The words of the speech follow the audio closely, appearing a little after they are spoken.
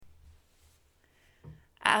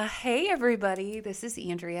Hey, everybody. This is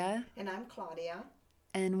Andrea, And I'm Claudia.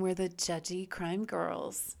 and we're the Judgy Crime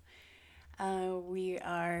Girls. We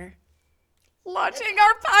are launching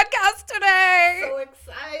our podcast today. So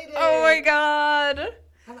excited. Oh, my God.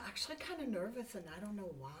 I'm actually kind of nervous and I don't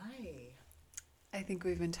know why. I think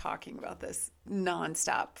we've been talking about this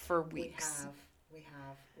nonstop for weeks.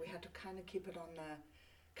 We had to kind of keep it on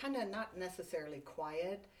the, kind of not necessarily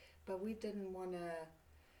quiet, but we didn't want to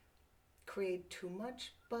create too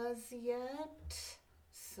much buzz yet.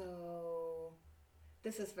 So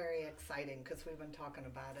this is very exciting because we've been talking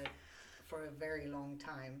about it for a very long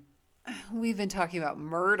time. We've been talking about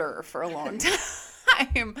murder for a long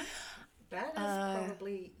time. That is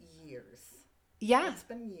probably years. Yeah. It's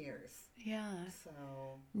been years. Yeah. So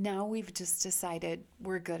Now we've just decided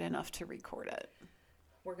we're good enough to record it.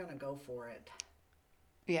 we're going to go for it.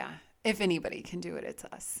 Yeah. If anybody can do it, it's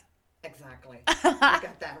us. Exactly. You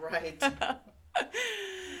got that right.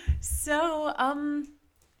 So,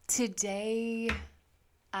 today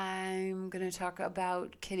I'm going to talk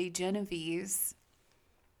about Kitty Genovese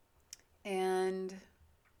and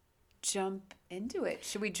jump into it.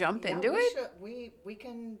 Should we jump into it? We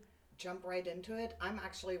can jump right into it. I'm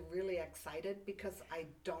actually really excited because I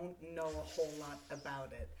don't know a whole lot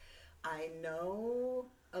about it. I know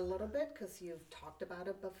a little bit because you've talked about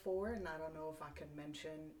it before, and I don't know if I can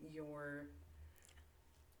mention your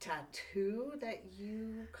tattoo that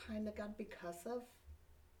you kind of got because of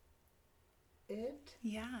it.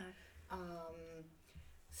 Yeah.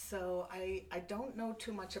 So I don't know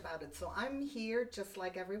too much about it. So I'm here just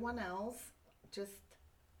like everyone else, just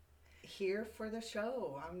here for the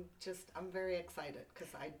show. I'm very excited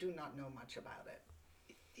because I do not know much about it.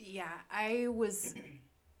 Yeah,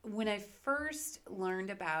 when I first learned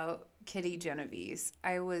about Kitty Genovese,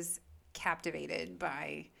 I was captivated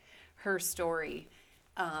by her story.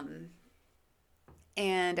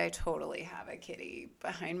 And I totally have a kitty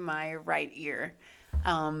behind my right ear.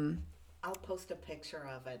 I'll post a picture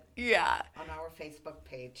of it Yeah. on our Facebook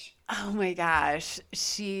page. Oh my gosh.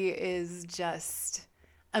 She is just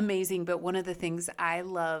amazing. But one of the things I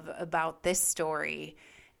love about this story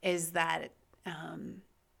is that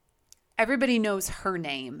everybody knows her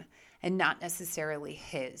name and not necessarily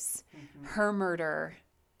his. Mm-hmm. Her murder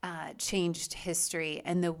changed history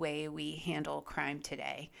and the way we handle crime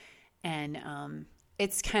today. And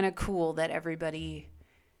it's kind of cool that everybody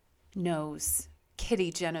knows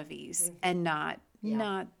Kitty Genovese and not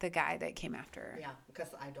the guy that came after her. Yeah, because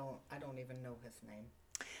I don't even know his name.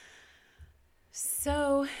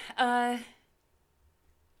 So,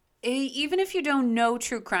 even if you don't know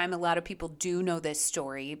true crime, a lot of people do know this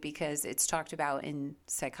story because it's talked about in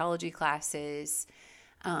psychology classes,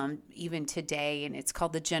 even today, and it's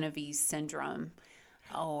called the Genovese syndrome.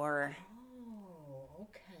 Or,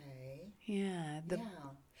 okay. yeah, Yeah,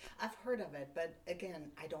 I've heard of it, but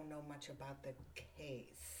again, I don't know much about the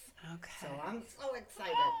case. okay. So I'm so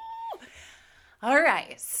excited. All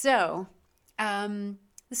right. So,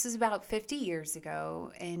 this is about 50 years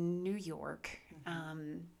ago in New York.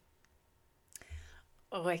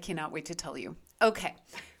 I cannot wait to tell you. Okay.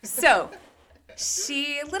 So,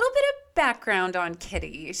 a little bit of background on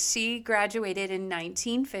Kitty. She graduated in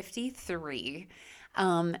 1953,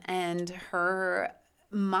 and her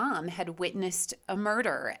mom had witnessed a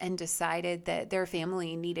murder and decided that their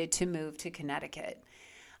family needed to move to Connecticut.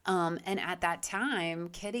 And at that time,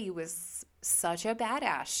 Kitty was such a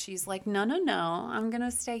badass. She's like, no, I'm going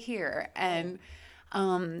to stay here. And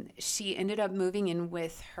she ended up moving in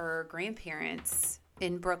with her grandparents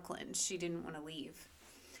in Brooklyn. She didn't want to leave.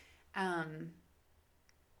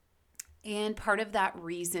 And part of that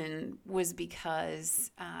reason was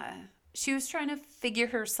because she was trying to figure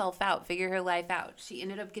herself out, figure her life out. She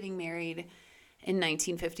ended up getting married in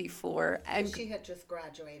 1954. And she had just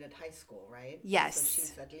graduated high school, right? Yes. So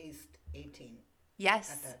she's at least 18.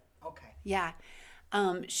 Yes. Okay. Yeah.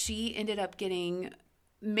 She ended up getting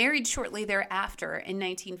married shortly thereafter in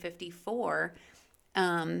 1954.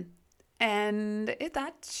 And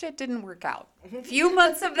that shit didn't work out. A few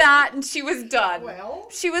months of that and she was done. Well.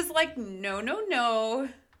 She was like, no.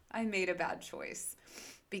 I made a bad choice.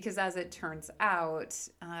 Because as it turns out,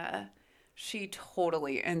 she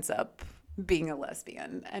totally ends up being a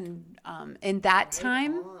lesbian. And in that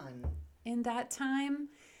time,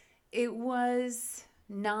 it was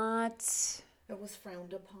not... It was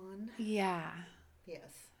frowned upon. Yeah.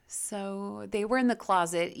 Yes. So they were in the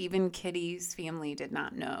closet. Even Kitty's family did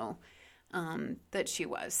not know that she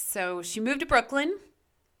was. So she moved to Brooklyn.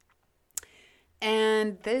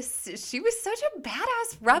 And she was such a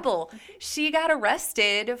badass rebel. She got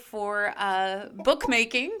arrested for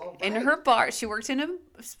bookmaking in her bar. She worked in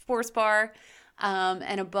a sports bar.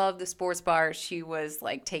 And above the sports bar, she was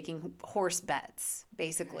like taking horse bets.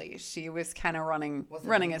 Basically, she was kind of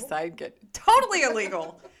running a side gig. Totally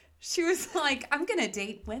illegal. She was like, I'm going to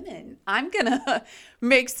date women. I'm going to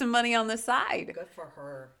make some money on the side. Good for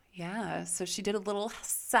her. Yeah, so she did a little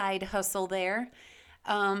side hustle there.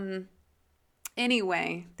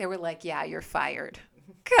 Anyway, they were like, yeah, you're fired.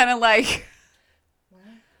 Kind of like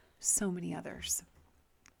so many others.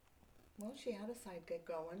 Well, she had a side gig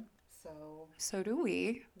going, so. So do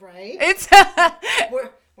we. Right? It's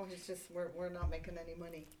we're not making any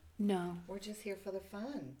money. No. We're just here for the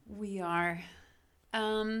fun. We are.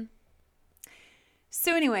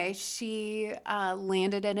 So anyway, she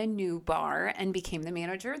landed at a new bar and became the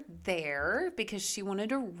manager there because she wanted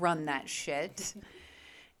to run that shit.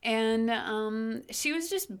 And she was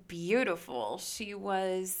just beautiful. She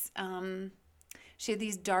had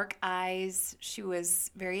these dark eyes. She was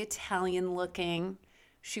very Italian looking.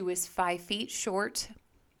 She was 5 feet short.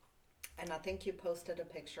 And I think you posted a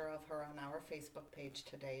picture of her on our Facebook page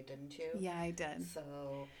today, didn't you? Yeah, I did.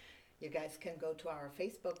 So you guys can go to our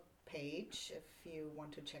Facebook page if you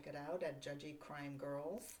want to check it out at Judgy Crime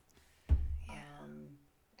Girls. Yeah.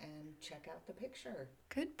 And check out the picture.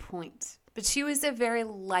 Good point. But she was a very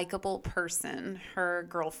likable person. Her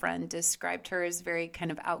girlfriend described her as very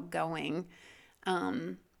kind of outgoing.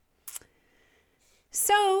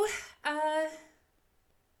 So,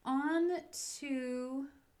 on to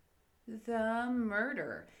the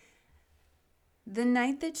murder. The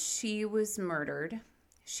night that she was murdered,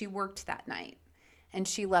 she worked that night. And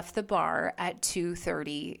she left the bar at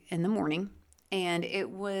 2:30 in the morning. And it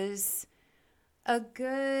was a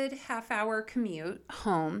good half-hour commute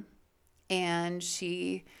home. And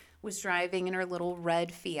she was driving in her little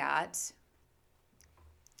red Fiat.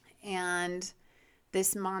 And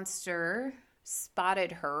this monster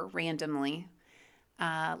spotted her randomly,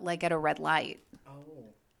 like at a red light.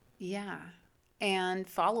 Oh. Yeah. And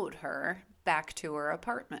followed her back to her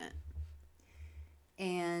apartment.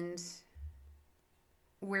 And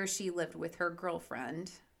where she lived with her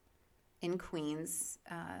girlfriend in Queens,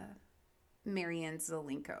 Marianne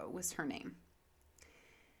Zelenko was her name.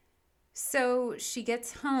 So she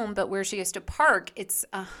gets home, but where she has to park, it's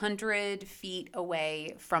 100 feet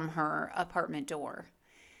away from her apartment door.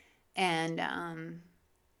 And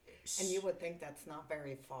you would think that's not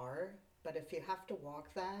very far, but if you have to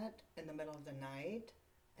walk that in the middle of the night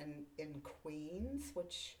and in Queens,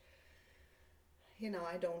 which,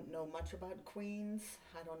 I don't know much about Queens.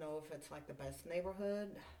 I don't know if it's like the best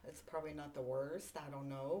neighborhood. It's probably not the worst. I don't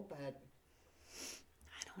know, but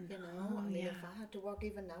I don't know. If I had to walk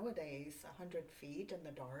even nowadays 100 feet in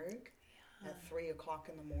the dark at 3 o'clock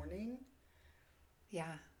in the morning.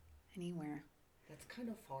 Yeah, anywhere. That's kind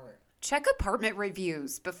of far. Check apartment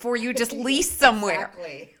reviews before you just lease somewhere.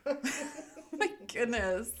 Exactly. My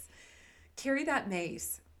goodness. Carry that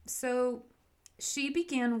mace. So she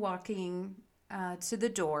began walking to the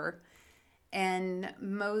door, and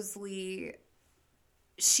Mosley,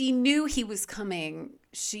 she knew he was coming.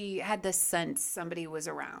 She had the sense somebody was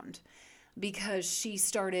around because she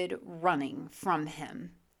started running from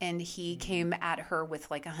him, and he came at her with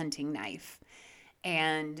like a hunting knife.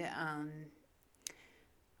 And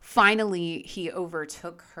finally, he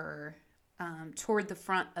overtook her toward the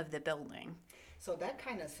front of the building. So that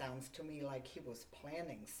kind of sounds to me like he was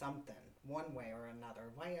planning something one way or another.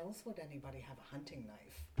 Why else would anybody have a hunting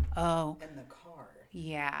knife in the car?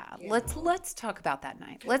 Yeah. Let's talk about that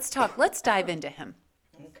night. Let's dive into him.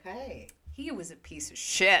 Okay. He was a piece of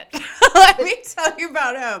shit. Let me tell you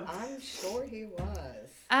about him. I'm sure he was.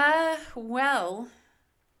 Well,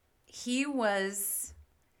 he was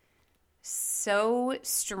so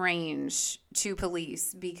strange to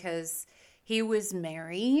police because he was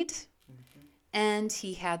married. And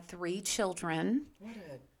he had 3 children. What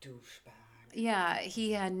a douchebag. Yeah,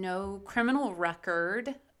 he had no criminal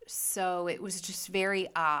record, so it was just very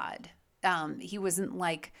odd. He wasn't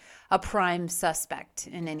like a prime suspect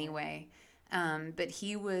in any way. But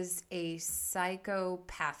he was a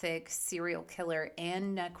psychopathic serial killer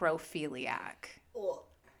and necrophiliac. Oh.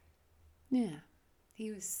 Yeah,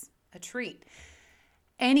 he was a treat.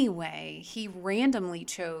 Anyway, he randomly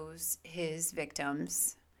chose his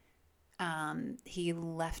victims. He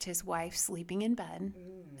left his wife sleeping in bed,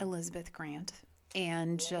 Elizabeth Grant,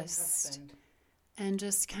 and just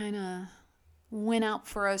kind of went out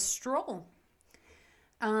for a stroll.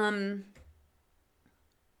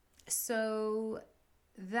 So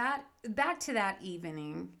back to that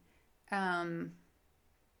evening,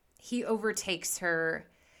 he overtakes her,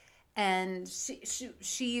 and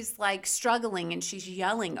she's like struggling, and she's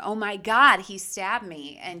yelling, "Oh my God, he stabbed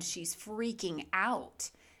me!" And she's freaking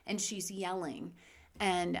out. and she's yelling.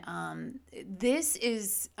 And this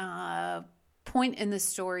is a point in the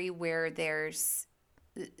story where there's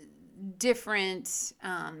different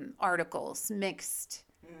articles, mixed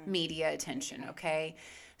media attention, okay?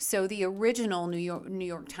 So the original New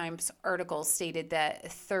York Times article stated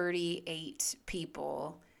that 38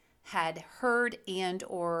 people had heard and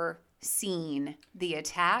or seen the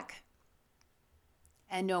attack,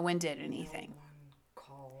 and no one did anything. No one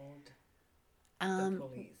called the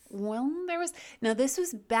police. Well, this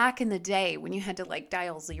was back in the day when you had to like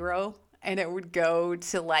dial 0 and it would go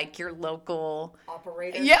to like your local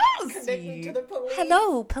operator. Yes. Connect me to the police.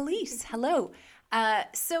 Hello, police. Hello.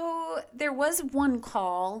 So there was one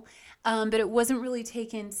call, but it wasn't really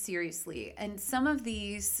taken seriously. And some of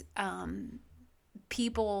these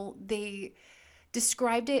people, they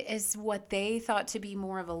described it as what they thought to be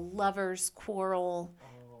more of a lover's quarrel.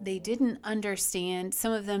 They didn't understand.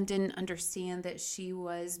 Some of them didn't understand that she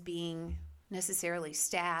was being necessarily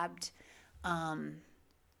stabbed.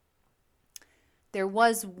 There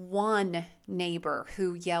was one neighbor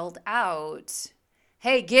who yelled out,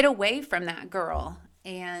 "Hey, get away from that girl."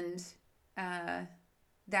 And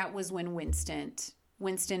that was when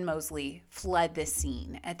Winston Moseley fled the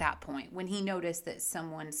scene at that point, when he noticed that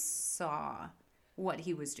someone saw what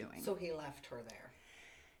he was doing. So he left her there.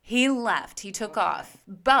 He left. He took off.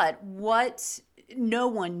 But what no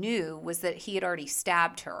one knew was that he had already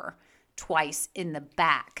stabbed her twice in the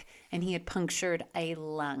back, and he had punctured a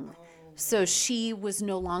lung. So she was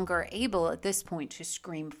no longer able at this point to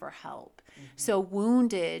scream for help. So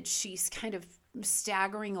wounded, she's kind of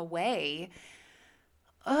staggering away.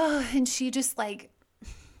 And she just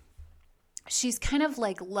she's kind of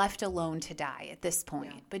like left alone to die at this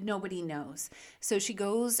point, but nobody knows. So she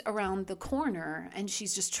goes around the corner and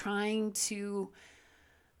she's just trying to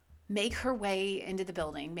make her way into the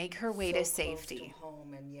building, make her way to safety. Close to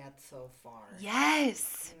home and yet so far.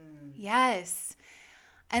 Yes. Yes.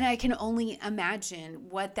 And I can only imagine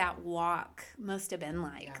what that walk must have been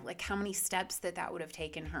like. Yeah. Like how many steps that would have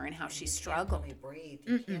taken her and how she You struggled. can't really breathe.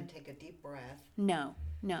 You can't take a deep breath. No,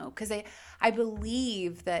 because I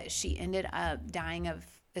believe that she ended up dying of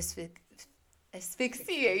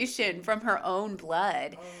asphyxiation from her own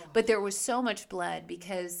blood. But there was so much blood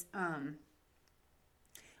because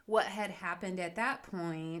what had happened at that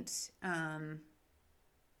point,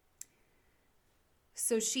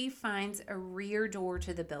 so she finds a rear door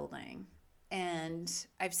to the building. And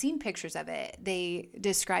I've seen pictures of it. They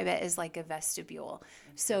describe it as like a vestibule.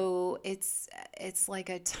 So it's like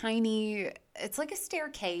it's like a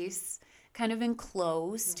staircase, kind of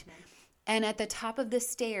enclosed. And at the top of the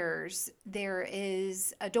stairs, there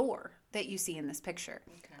is a door that you see in this picture.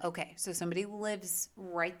 Okay, so somebody lives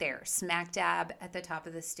right there, smack dab at the top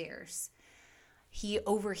of the stairs. He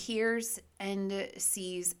overhears and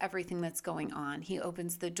sees everything that's going on. He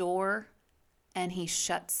opens the door and he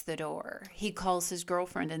shuts the door. He calls his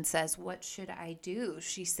girlfriend and says, "What should I do?"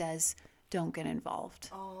 She says, "Don't get involved."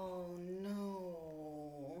 Oh,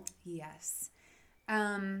 no. Yes.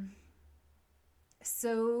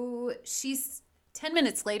 So she's 10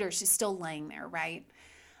 minutes later, she's still laying there, right?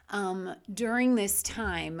 During this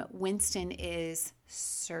time, Winston is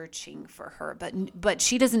searching for her, but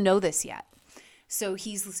she doesn't know this yet. So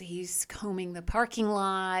he's combing the parking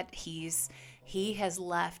lot. He has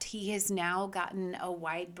left. He has now gotten a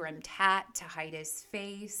wide-brimmed hat to hide his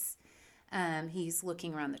face. He's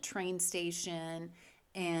looking around the train station.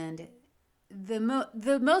 And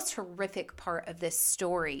the most horrific part of this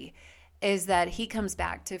story is that he comes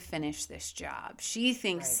back to finish this job. She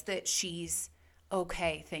thinks that she's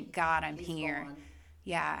okay. Thank God I'm here. Gone.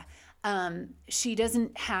 Yeah. She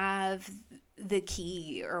doesn't have the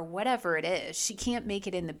key or whatever it is. She can't make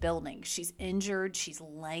it in the building. She's injured. She's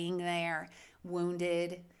laying there,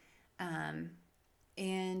 wounded.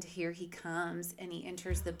 And here he comes and he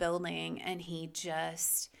enters the building and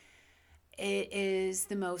it is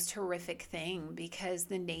the most horrific thing because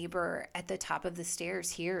the neighbor at the top of the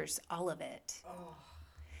stairs hears all of it. Oh.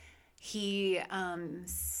 He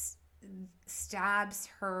stabs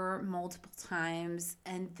her multiple times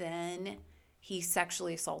and then he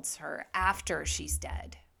sexually assaults her after she's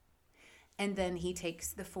dead. And then he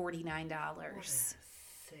takes the $49. What a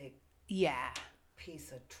sick Yeah.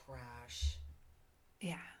 piece of trash.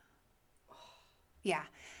 Yeah. Yeah.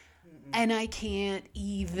 And I can't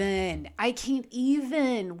even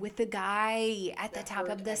with the guy at the That top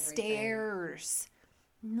hurt of the everything. stairs.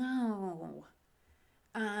 No.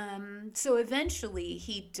 So eventually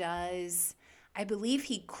he does, I believe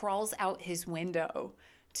he crawls out his window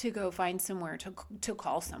to go find somewhere to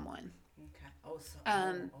call someone. Okay. Oh, so,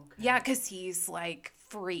 Yeah, because he's like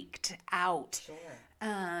freaked out. Sure.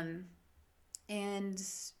 And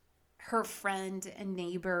her friend and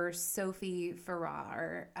neighbor, Sophie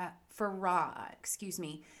Farah,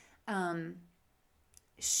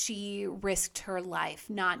 she risked her life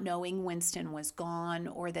not knowing Winston was gone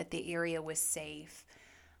or that the area was safe.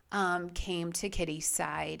 Came to Kitty's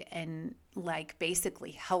side and like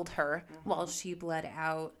basically held her while she bled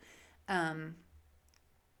out.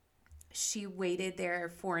 She waited there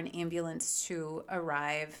for an ambulance to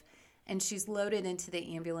arrive, and she's loaded into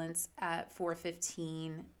the ambulance at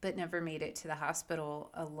 4:15, but never made it to the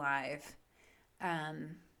hospital alive.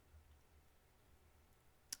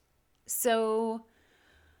 So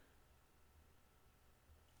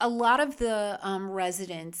a lot of the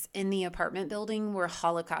residents in the apartment building were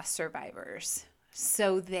Holocaust survivors.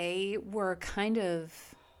 So they were kind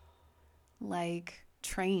of like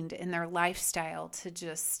trained in their lifestyle to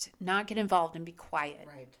just not get involved and be quiet.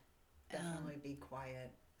 Right. Definitely be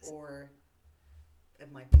quiet. Or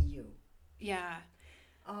it might be you. Yeah.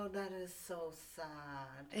 Oh, that is so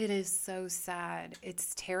sad. It is so sad.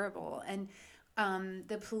 It's terrible. And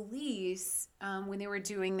the police, when they were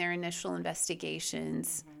doing their initial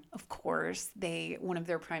investigations, of course, one of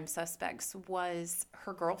their prime suspects was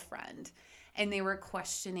her girlfriend. And they were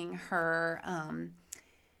questioning her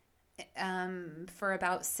for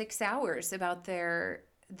about 6 hours about their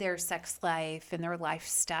sex life and their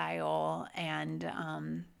lifestyle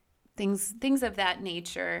and things of that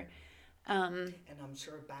nature. And I'm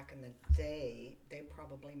sure back in the day, they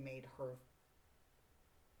probably made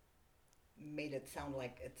it sound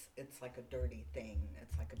like it's like a dirty thing.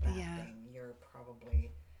 It's like a bad thing. You're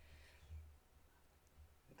probably,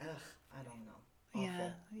 I don't know.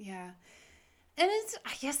 Awful. Yeah. And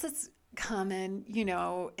I guess it's common,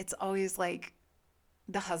 it's always like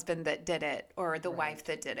the husband that did it or the wife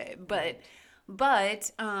that did it. But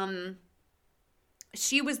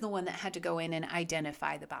she was the one that had to go in and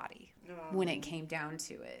identify the body when it came down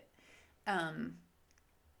to it. And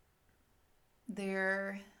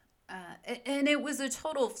it was a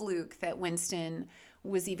total fluke that Winston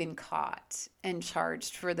was even caught and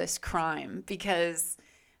charged for this crime because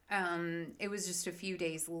it was just a few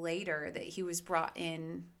days later that he was brought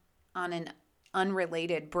in on an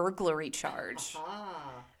unrelated burglary charge.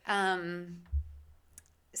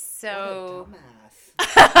 So, what a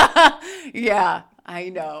dumbass. Yeah, I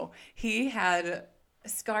know. He had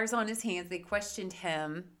scars on his hands. They questioned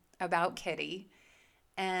him about Kitty,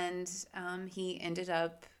 and he ended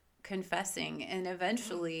up confessing and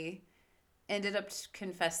eventually ended up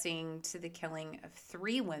confessing to the killing of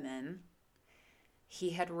 3 women.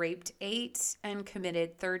 He had raped 8 and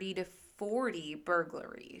committed 30 to 40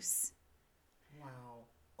 burglaries. Wow.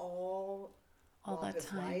 All that his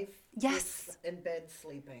time. life? Yes. In bed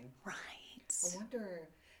sleeping. Right. I wonder,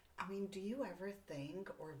 do you ever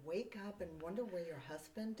think or wake up and wonder where your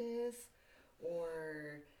husband is?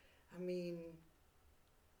 Or, I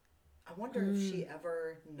wonder if she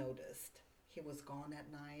ever noticed he was gone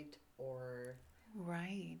at night or...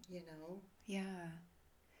 Right. Yeah.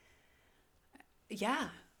 Yeah,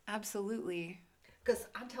 absolutely. Because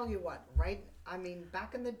I'll tell you what, right?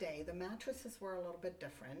 Back in the day, the mattresses were a little bit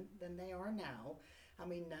different than they are now.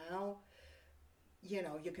 Now,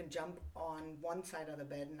 you can jump on one side of the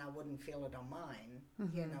bed and I wouldn't feel it on mine.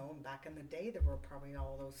 And back in the day, there were probably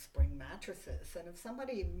all those spring mattresses. And if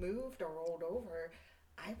somebody moved or rolled over,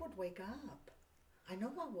 I would wake up. I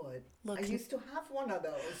know I would. I used to have one of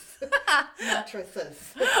those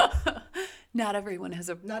mattresses. Not everyone has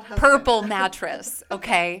a purple mattress,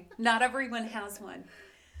 okay? Not everyone has one.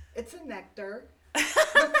 It's a Nectar.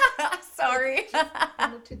 Sorry. Just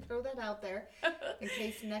wanted to throw that out there in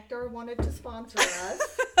case Nectar wanted to sponsor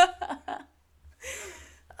us.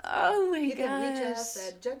 Oh my gosh. You can reach us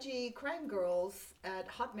at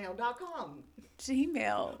judgycrimegirls@hotmail.com.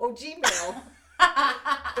 Gmail. Oh, Gmail.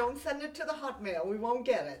 Don't send it to the Hotmail. We won't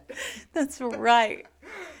get it. That's right.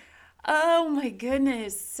 Oh my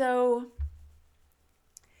goodness. So,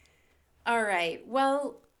 all right.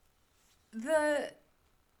 Well, the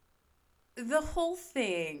whole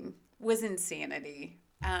thing was insanity.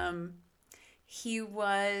 He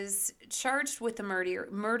was charged with the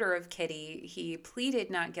murder of Kitty. He pleaded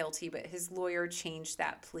not guilty, but his lawyer changed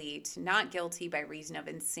that plea to not guilty by reason of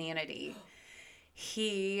insanity.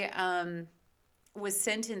 He was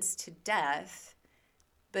sentenced to death,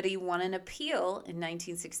 but he won an appeal in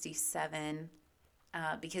 1967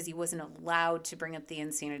 because he wasn't allowed to bring up the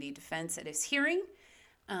insanity defense at his hearing.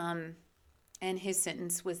 And his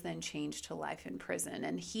sentence was then changed to life in prison.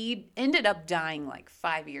 And he ended up dying like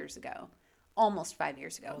 5 years ago, almost 5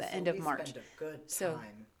 years ago, the end of March. Spent a good time. So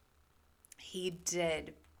he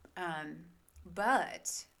did.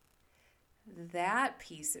 But that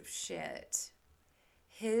piece of shit,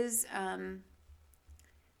 his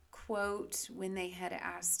quote when they had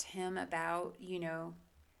asked him about,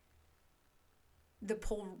 the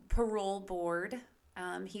parole board,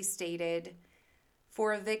 he stated,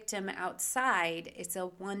 "For a victim outside, it's a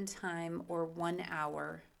one-time or 1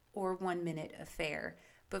 hour or 1 minute affair.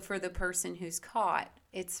 But for the person who's caught,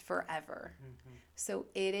 it's forever." Mm-hmm. So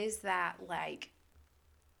it is that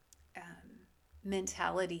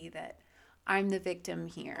mentality that I'm the victim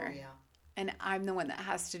here. Oh, yeah. And I'm the one that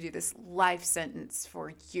has to do this life sentence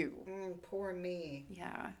for you. Poor me.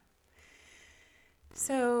 Yeah.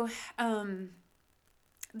 So,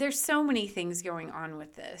 there's so many things going on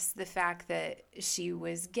with this. The fact that she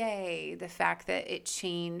was gay, the fact that it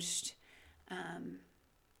changed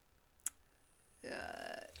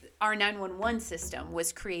our 911 system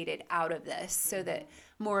was created out of this so that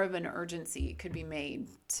more of an urgency could be made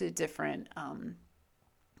to different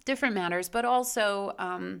matters, but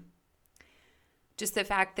also just the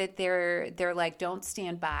fact that they're like, don't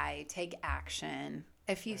stand by, take action.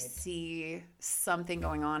 If you see something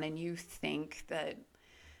going on and you think that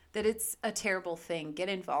it's a terrible thing, get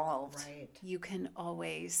involved. Right. You can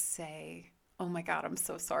always say, "Oh my God, I'm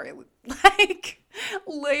so sorry,"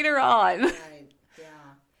 later on. Right.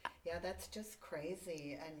 Yeah, that's just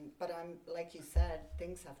crazy. But I'm like you said,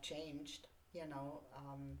 things have changed.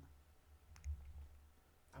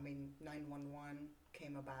 911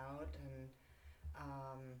 came about, and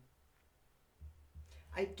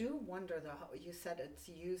I do wonder though. You said it's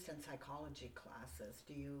used in psychology classes.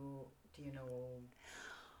 Do you know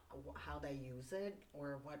how they use it,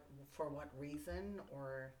 or for what reason,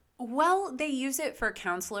 or? Well, they use it for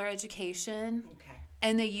counselor education. Okay.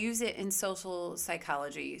 And they use it in social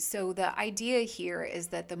psychology. So the idea here is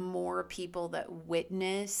that the more people that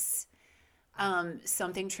witness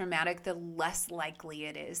something traumatic, the less likely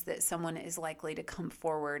it is that someone is likely to come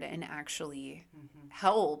forward and actually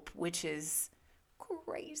help, which is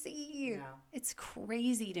crazy. Yeah. It's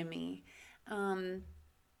crazy to me.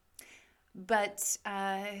 But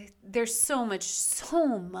there's so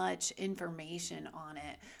much information on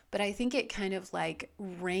it. But I think it kind of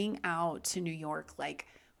rang out to New York,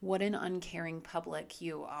 what an uncaring public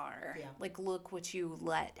you are. Yeah. Look what you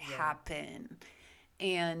let happen.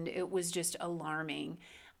 And it was just alarming.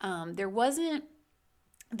 There was,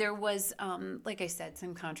 like I said,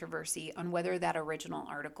 some controversy on whether that original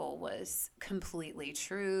article was completely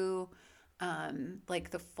true.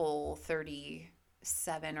 The full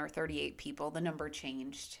 37 or 38 people, the number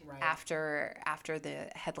changed after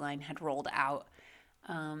the headline had rolled out.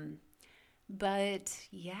 But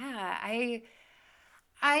yeah,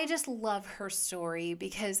 I just love her story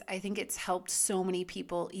because I think it's helped so many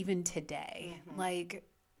people even today.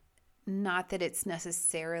 Not that it's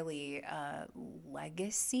necessarily a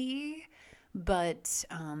legacy, but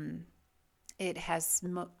it has,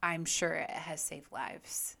 I'm sure it has saved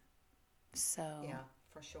lives. So yeah,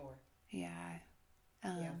 for sure. Yeah.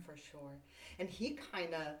 Yeah, for sure. And he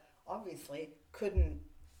kind of obviously couldn't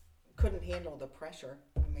handle the pressure.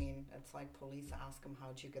 I mean, it's like police ask him,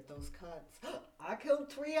 "How'd you get those cuts?" "I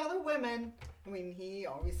killed 3 other women." I mean, he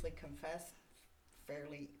obviously confessed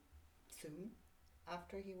fairly soon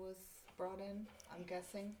after he was brought in, I'm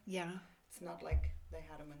guessing. Yeah. It's not like they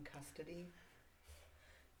had him in custody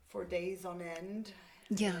for days on end.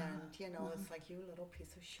 Yeah. And, it's like, you little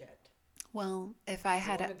piece of shit. Well, if I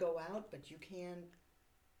had you want to go out, but you can't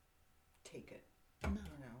take it.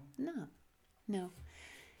 No.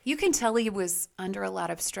 You can tell he was under a lot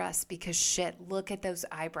of stress because look at those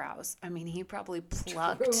eyebrows. I mean, he probably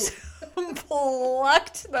plucked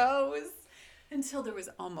those until there was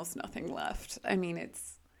almost nothing left. I mean,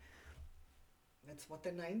 it's what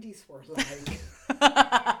the 90s were like.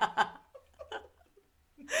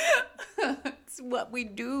 It's what we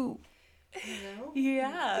do.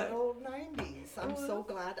 Yeah. The old 90s. I'm so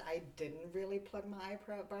glad I didn't really plug my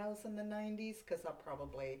eyebrows in the 90s because I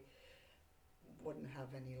probably wouldn't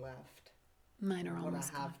have any left. Mine are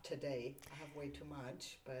almost what I have today. I have way too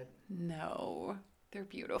much, but no, they're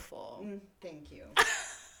beautiful. Thank you.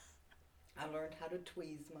 I learned how to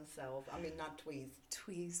tweeze myself. I mean, not tweeze.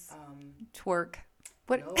 Tweeze. Twerk.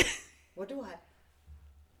 What? No. What do I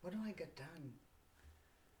get done?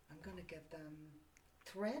 I'm gonna get them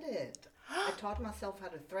threaded. I taught myself how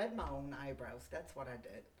to thread my own eyebrows. That's what I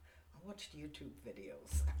did. I watched YouTube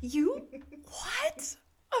videos. You? What?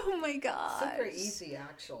 Oh my God. Super easy,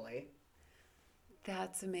 actually.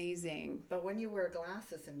 That's amazing. But when you wear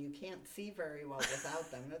glasses and you can't see very well without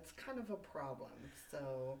them, it's kind of a problem.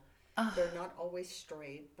 So they're not always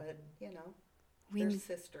straight, but, they're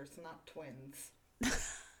sisters, not twins.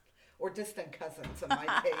 Or distant cousins in my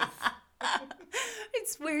case.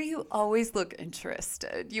 It's where you always look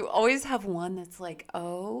interested. You always have one that's like,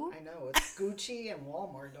 oh. I know, it's Gucci and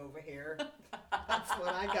Walmart over here. That's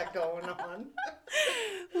what I got going on.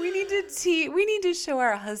 We need to show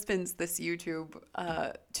our husbands this YouTube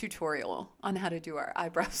tutorial on how to do our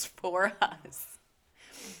eyebrows for us.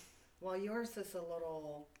 Well, yours is a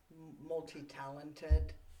little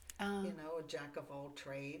multi-talented, a jack of all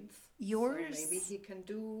trades. Yours, so maybe he can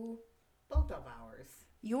do both of ours.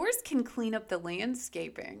 Yours can clean up the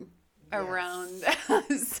landscaping around.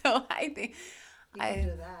 So I think you can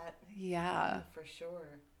do that. Yeah, for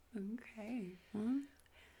sure. Okay.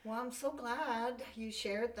 Well, I'm so glad you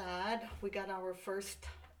shared that. We got our first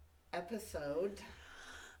episode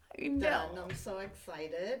done. I'm so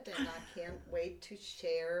excited, and I can't wait to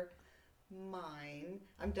share mine.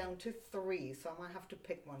 I'm down to 3, so I'm going to have to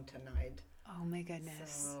pick one tonight. Oh, my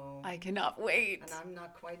goodness. So, I cannot wait. And I'm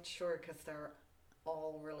not quite sure because they're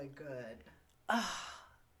all really good.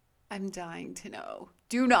 I'm dying to know.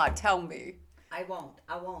 Do not tell me. I won't.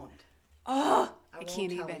 Oh, I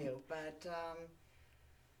can't won't tell even. you, but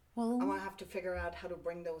well, I'm going to have to figure out how to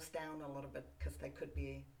bring those down a little bit because they could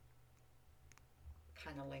be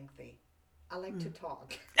kind of lengthy. I like to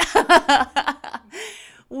talk.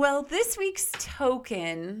 Well, this week's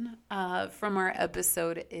token from our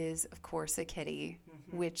episode is, of course, a kitty,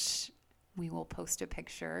 which we will post a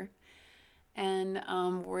picture. And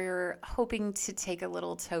we're hoping to take a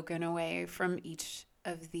little token away from each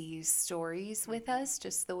of these stories with us,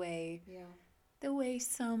 just the way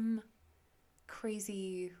some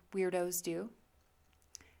crazy weirdos do.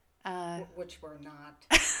 Which we're not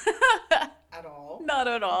at all. Not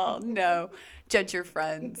at all. No. Judge your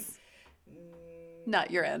friends.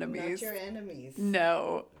 Not your enemies. Not your enemies.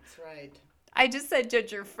 No. That's right. I just said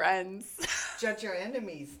judge your friends. Judge your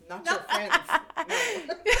enemies, not your friends.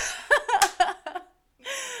 No.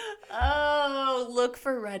 Oh, look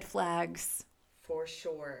for red flags. For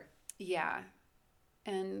sure. Yeah.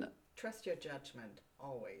 And trust your judgment,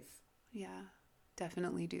 always. Yeah,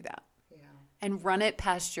 definitely do that. Yeah. And run it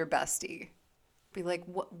past your bestie. Be like,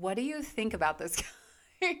 what do you think about this guy?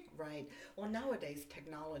 Right. Well, nowadays,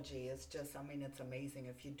 technology is just, it's amazing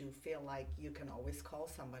if you do feel like you can always call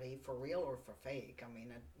somebody for real or for fake.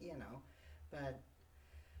 But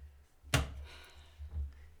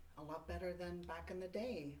a lot better than back in the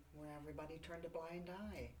day where everybody turned a blind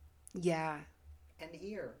eye. Yeah. And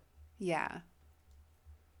ear. Yeah.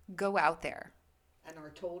 Go out there. And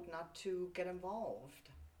are told not to get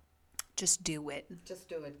involved. Just do it. Just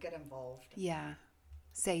do it. Get involved. Yeah.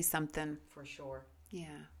 Say something. For sure.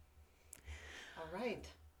 Yeah. All right.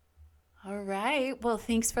 All right. Well,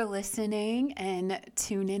 thanks for listening and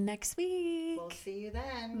tune in next week. We'll see you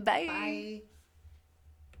then. Bye. Bye.